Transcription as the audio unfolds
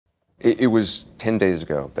It was 10 days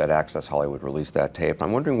ago that Access Hollywood released that tape.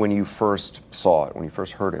 I'm wondering, when you first saw it, when you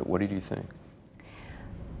first heard it, what did you think?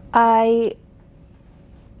 I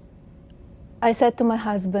said to my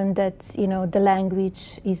husband that, the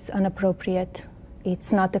language is inappropriate.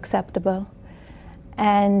 It's not acceptable.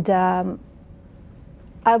 And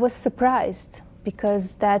I was surprised,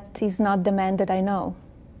 because that is not the man that I know.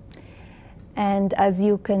 And as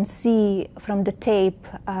you can see from the tape,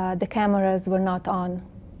 the cameras were not on.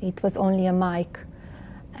 It was only a mic.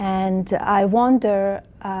 And I wonder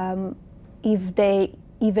if they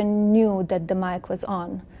even knew that the mic was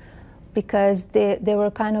on, because they were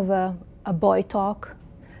kind of a boy talk,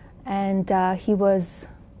 and he was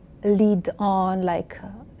lead on, like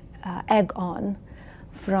egg on,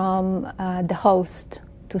 from the host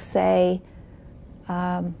to say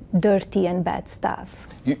dirty and bad stuff.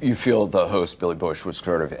 You feel the host, Billy Bush, was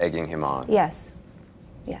sort of egging him on? Yes,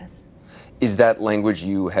 yes. Is that language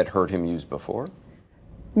you had heard him use before?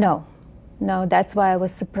 No, that's why I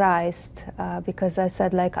was surprised, because I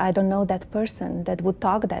said, I don't know that person that would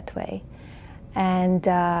talk that way, and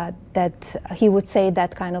that he would say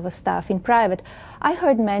that kind of a stuff in private. I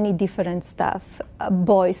heard many different stuff,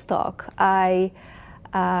 boys talk.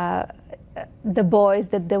 The boys,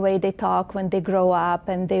 the way they talk when they grow up,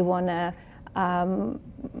 and they want to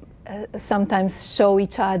sometimes show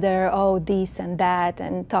each other, oh, this and that,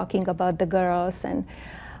 and talking about the girls.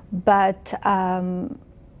 But I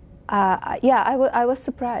was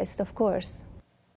surprised, of course.